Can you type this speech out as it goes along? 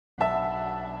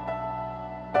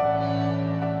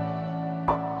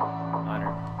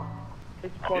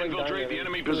Infiltrate the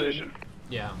enemy position.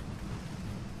 Yeah.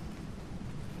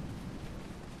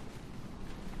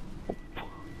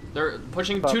 They're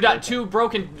pushing two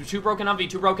broken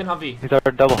Humvee. These are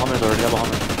double Hummers already, double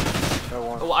Hummers.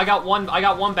 Oh, I got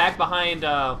one back behind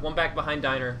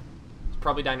Diner. It's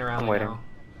probably Diner Alley. I'm waiting.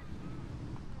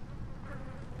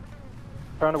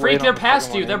 Now. Freak, they're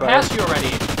past you. They're past you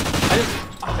already.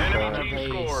 Enemy team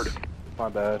scored. My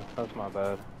bad. That's my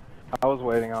bad. I was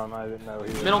waiting on him. I didn't know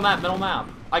he was. Middle map.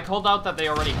 I called out that they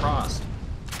already crossed.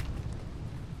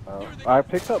 Oh. I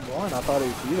picked up one. I thought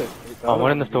he beat it. Oh,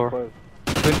 one in the store.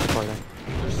 There's two.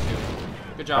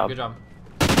 Good job.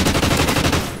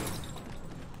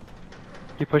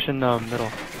 Keep pushing middle.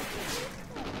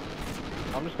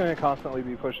 I'm just gonna constantly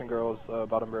be pushing girls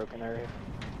bottom broken area.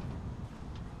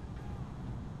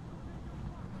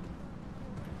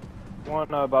 One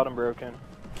bottom broken.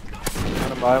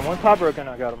 Got him by. One top broken.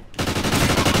 I got him.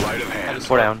 Light of hand.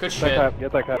 4 down. Good shit.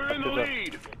 Get that cap. We're in the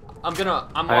lead. I'm gonna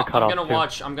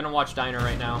watch Diner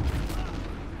right now.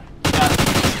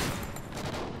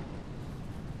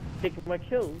 Taking my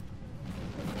kills.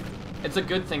 It's a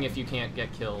good thing if you can't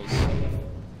get kills.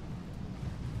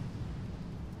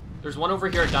 There's one over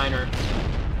here at Diner.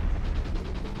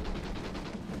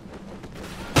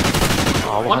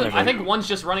 Oh, I think one's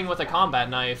just running with a combat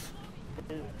knife.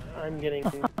 I'm getting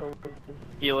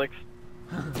Helix.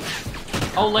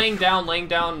 Oh, laying down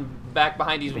back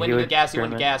behind. He went gas. He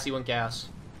went gas.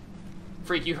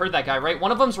 Freak, you heard that guy, right?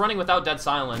 One of them's running without dead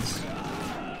silence.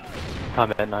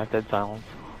 Combat knife, dead silence.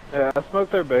 Yeah, I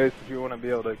smoked their base if you want to be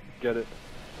able to get it.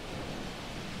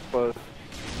 Close.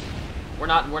 We're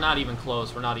not even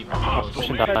close. We're not even close.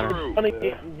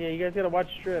 Yeah, you guys gotta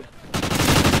watch strip.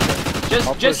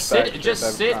 Just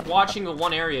sit watching the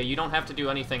one area. You don't have to do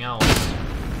anything else.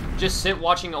 Just sit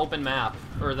watching the open map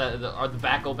or the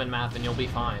back open map, and you'll be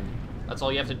fine. That's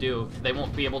all you have to do. They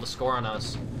won't be able to score on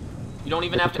us. You don't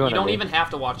even have to. You don't even have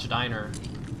to watch the Diner.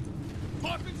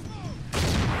 Run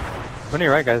to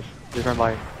your right, guys. Just run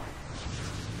by.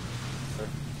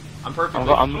 I'm perfect.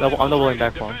 I'm doubling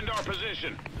back for him.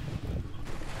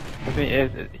 I mean,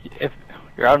 if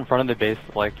you're out in front of the base,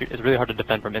 like it's really hard to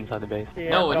defend from inside the base. Yeah,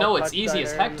 no, it's easy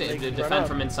as heck to defend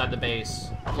from inside the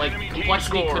base. Like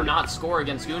Complexity could not score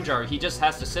against Goonjar. He just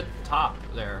has to sit top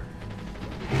there.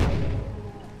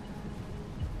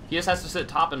 He just has to sit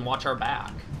top and watch our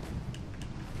back.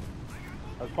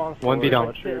 One beat down.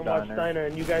 Watch Diner,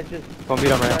 and you guys just. One beat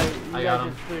down right. I got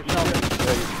him.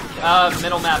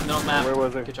 Middle map. Where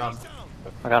was it? Good job.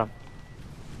 I got him.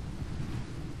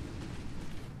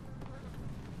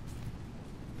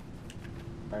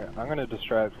 Alright, I'm gonna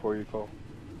distract for you, Cole.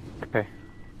 Okay.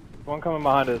 One coming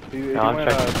behind us. I'm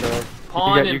checking.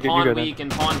 Pawn weak.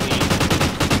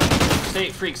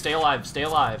 Stay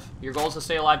alive. Your goal is to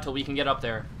stay alive till we can get up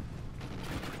there.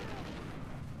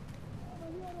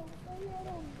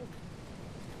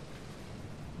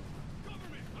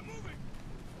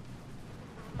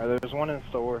 Alright, there's one in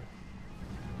store.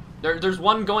 There's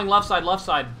one going left side.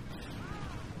 I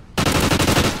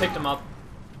just picked him up.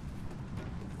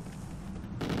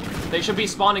 They should be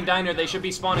spawning Diner.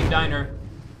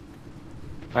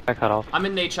 I cut off. I'm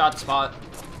in Nate shot spot.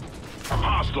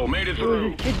 Hostile made it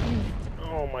through.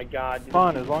 Oh my god.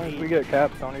 Fine, as long as we get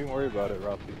caps, don't even worry about it,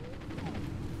 Rossi.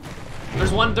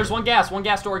 There's one gas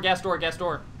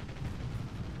door.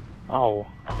 Oh,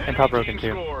 and top broken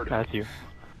too. That's you.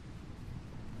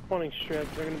 Spawning strips,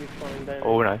 they're gonna be spawning Diner.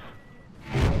 Oh, nice.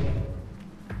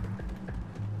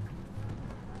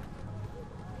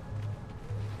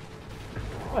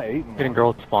 Getting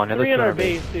girls spawn. Yeah, Three in our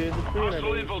base, dude.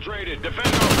 Hostile infiltrated. Defend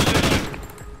our position.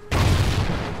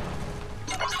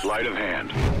 Sleight of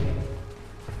hand.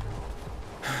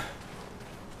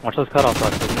 Watch those cutoffs,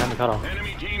 Rock. Doesn't have the cutoff.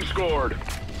 Enemy team scored.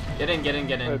 Get in.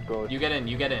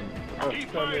 You get in. Keep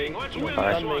fighting. Let's win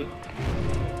Alright. this one.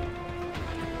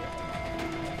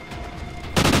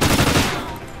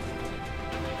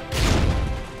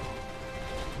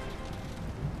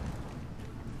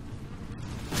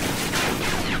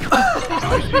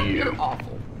 I see you. You're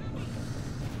awful.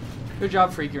 Good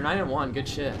job, Freak. You're 9-1. Good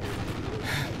shit.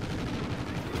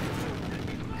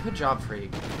 Good job,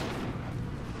 Freak.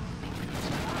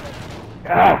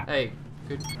 Ah! Hey,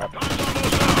 good.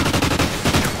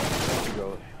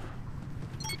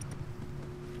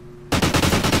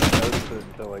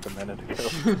 Until like a minute ago.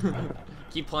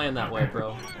 Keep playing that way,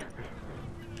 bro.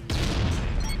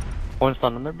 One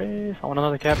stun on their base. I want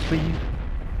another cap, please.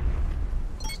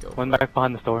 Let's go. One back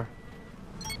behind the store.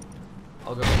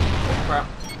 I'll go. Oh, crap.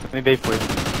 Let me bait for you.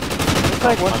 It's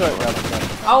like one shot.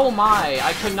 Oh my!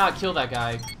 I could not kill that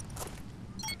guy.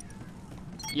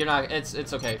 You're not.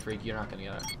 It's okay, Freak. You're not gonna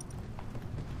get it.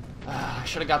 I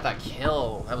should have got that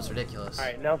kill. That was ridiculous.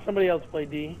 Alright, now somebody else play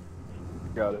D.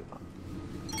 Got it.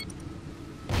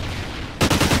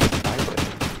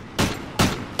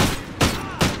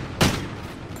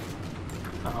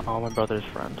 Oh, my brother's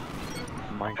friend.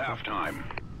 Minecraft. Halftime.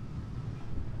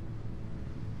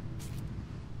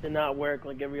 Did not work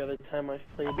like every other time I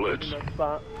played Blitz. in that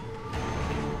spot.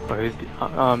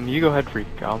 You go ahead, Freak.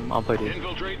 I'll play D.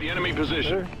 Infiltrate the enemy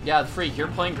position. Yeah, the Freak, you're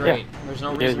playing great. There's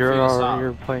no reason for you to stop.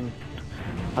 You're playing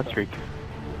hot streak.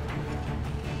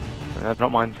 I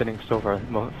don't mind sitting still for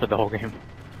the whole game.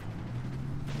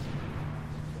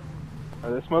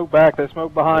 They smoke back. They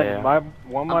smoke behind. Yeah. I'm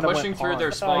pushing through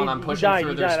their spawn. I'm pushing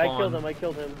through their spawn. I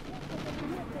killed him.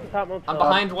 Top motel. I'm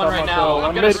behind one right now.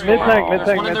 I'm gonna score.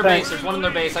 There's one in their base. There's one in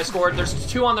their base. I scored. There's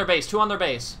two on their base. Two on their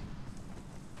base.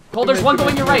 Cole, there's one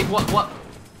going your right. What?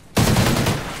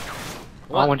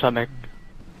 Oh, one shot, Mick.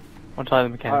 One shot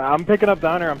of the mechanic. I'm picking up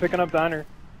Downer. I'm picking up Downer.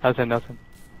 That's him. That's him.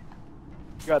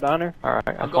 You got Downer? Alright,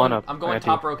 I'm going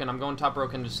top broken. I'm going top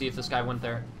broken to see if this guy went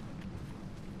there.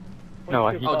 No,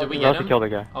 Oh, did we get him? killed the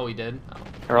guy. Oh, we did? Oh.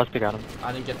 Or else we got him.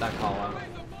 I didn't get that call out.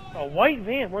 A white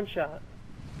van, one shot.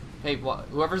 Hey,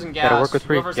 whoever's in Gotta gas, work with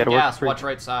Freak. whoever's in Gotta work gas, with Freak. watch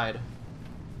right side.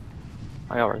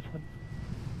 I got right.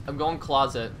 I'm going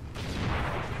closet.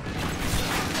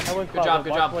 I went Good job,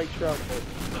 good job. White truck.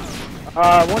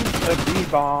 One a B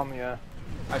bomb, yeah.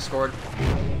 I scored.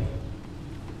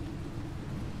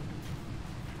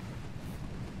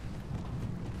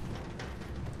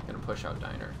 Gonna push out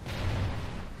Diner.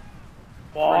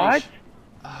 What?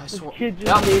 I This swore. kid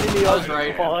just made me I all was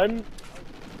right. fun.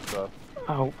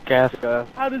 Oh, gas. Gas.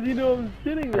 How does he know I'm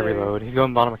sitting Gotta there? reload. He's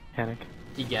going bottom mechanic.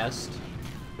 He guessed.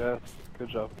 Gas. Good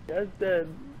job. Guy's dead.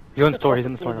 He's in the store. He's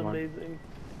in the store. That was Never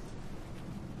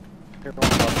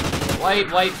mind.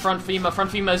 amazing. White, front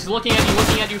FEMA is looking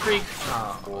at you, Freak.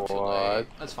 Oh, too late.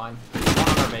 That's fine. One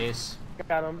on our base.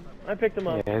 Got him. I picked him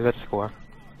up. Yeah, he's got to score.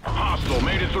 Hostile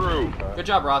made it through. Good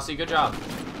job, Rossi. Good job.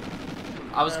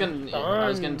 I was gonna tell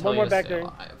One you more to back stay there.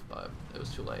 alive, but it was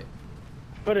too late.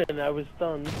 Put it in. I was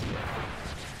stunned.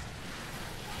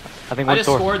 I think I one just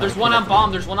store. scored. There's one on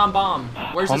bomb. There's one on bomb.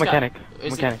 Where's One this mechanic. guy?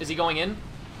 Mechanic. Is he going in?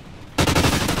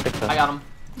 Fix that. I got him.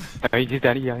 No, he's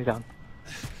down. Yeah, he's down.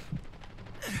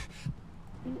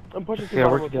 I'm pushing We to gotta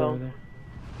bomb work together over hotel. there.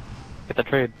 Get the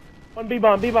trade. One B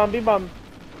bomb. B bomb. B bomb.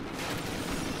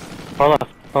 Far left.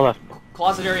 Far left.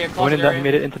 Closet area. He Closet he area.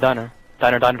 made it into diner.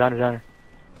 Diner. Right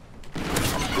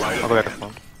I'll go back for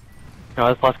him. No,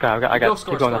 that's the last guy. I Go, got.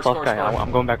 score, Keep going. score, That's the last score, guy.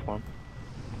 I'm going back for him.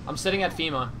 I'm sitting at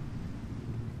FEMA.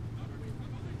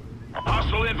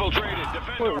 Hostile infiltrated.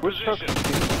 Defend our Which truck?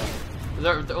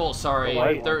 They're oh sorry. The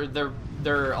white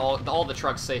They're all the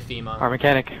trucks say FEMA. Our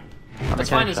mechanic. That's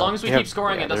fine as long as we keep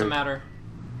scoring. It doesn't matter.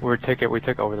 We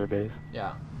took over their base.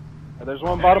 Yeah. There's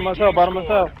one bottom hotel. Bottom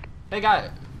hotel. Hey guy.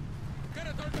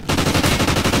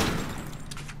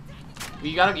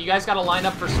 You guys gotta line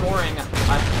up for scoring.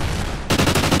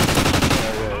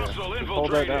 Hostile Hold that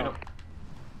infiltrated. down.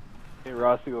 Hey,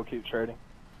 Rossi will keep trading.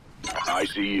 I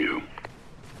see you.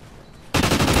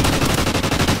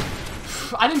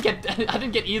 I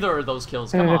didn't get either of those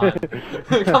kills. Come on.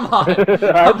 Come on.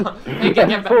 Hey,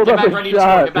 get back ready to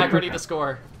score. Get back ready to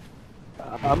score.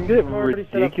 I'm getting already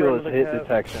set up for ridiculous another hit cap.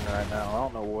 detection right now. I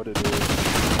don't know what it is.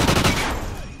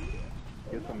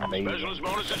 It's amazing. Specialist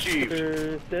bonus achieved.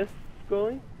 This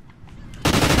goalie?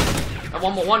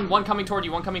 One coming toward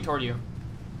you. One coming toward you.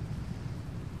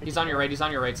 He's on your right. He's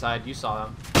on your right side. You saw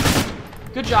him.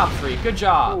 Good job, Freak. Good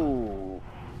job. Ooh.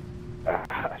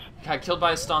 Gosh. Got killed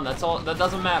by a stun. That's all. That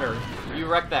doesn't matter. You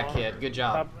wrecked that kid. Good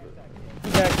job.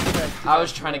 Get back. I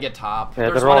was trying to get top. Yeah,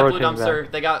 There's they're one all at blue rotating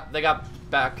dumpster. They got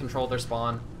back control of their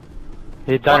spawn.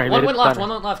 He's diner. One went left. One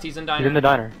went left. He's in diner. He's in the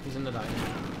diner. He's in the diner.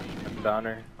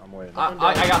 Downer. I'm waiting. I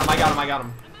got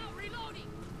him.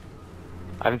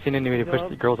 I haven't seen anybody push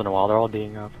the girls in a while. They're all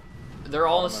D'ing up. They're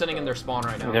all sitting in their spawn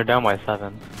right I mean, now. they're down by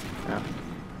 7. Yeah.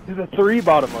 He's a 3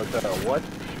 bottom hotel. What?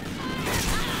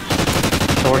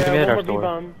 So we're Yeah, gonna get one our more store.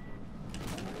 B-bomb.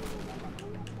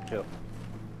 Kill.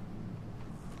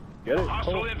 Get it?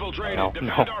 Hostile infiltrated. No,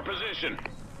 Defend no. our position.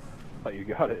 Oh, you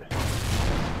got it.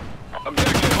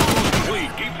 Objective almost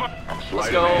complete. Keep fighting. Let's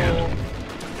Sleight go. of hand.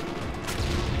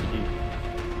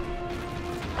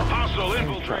 Hostile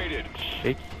infiltrated.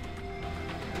 Shake.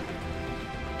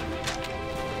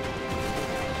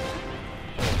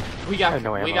 We I had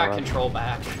no ammo got left. control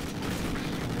back.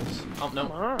 Oh Come no.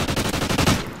 on.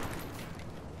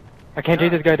 I can't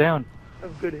take this guy down.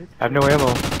 That's good hit. I have no ammo.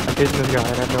 I'm chasing this guy.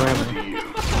 I have no ammo.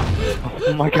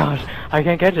 Oh my gosh. I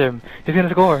can't catch him. He's gonna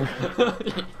score.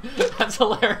 That's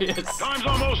hilarious. Time's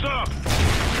almost up.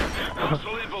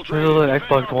 Hostile This is infiltrated. an Defend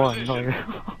Xbox our One. position. Like,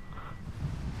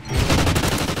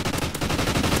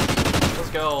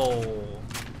 go.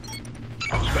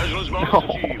 Specialist bonus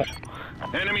achieved.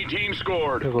 Enemy team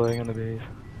scored. He's laying on the base.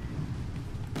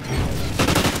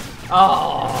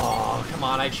 Oh, come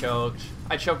on, I choked.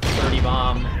 I choked the 30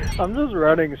 bomb. I'm just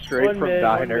running straight One from mid,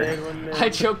 diner. one mid. I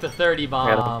choked the 30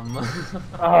 bomb.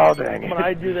 Oh, dang it. When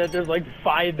I do that, there's like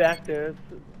 5 back there.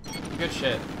 Good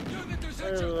shit.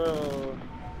 Oh.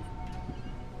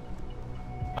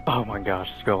 Oh my gosh,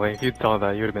 Scully, if you saw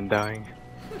that, you would have been dying.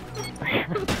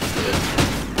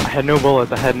 I had no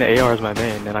bullets, I had an AR as my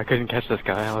main, and I couldn't catch this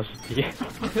guy. I was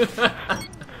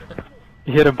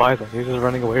he hit a bison, he was just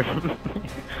running away from me.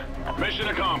 Mission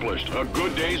accomplished. A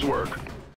good day's work.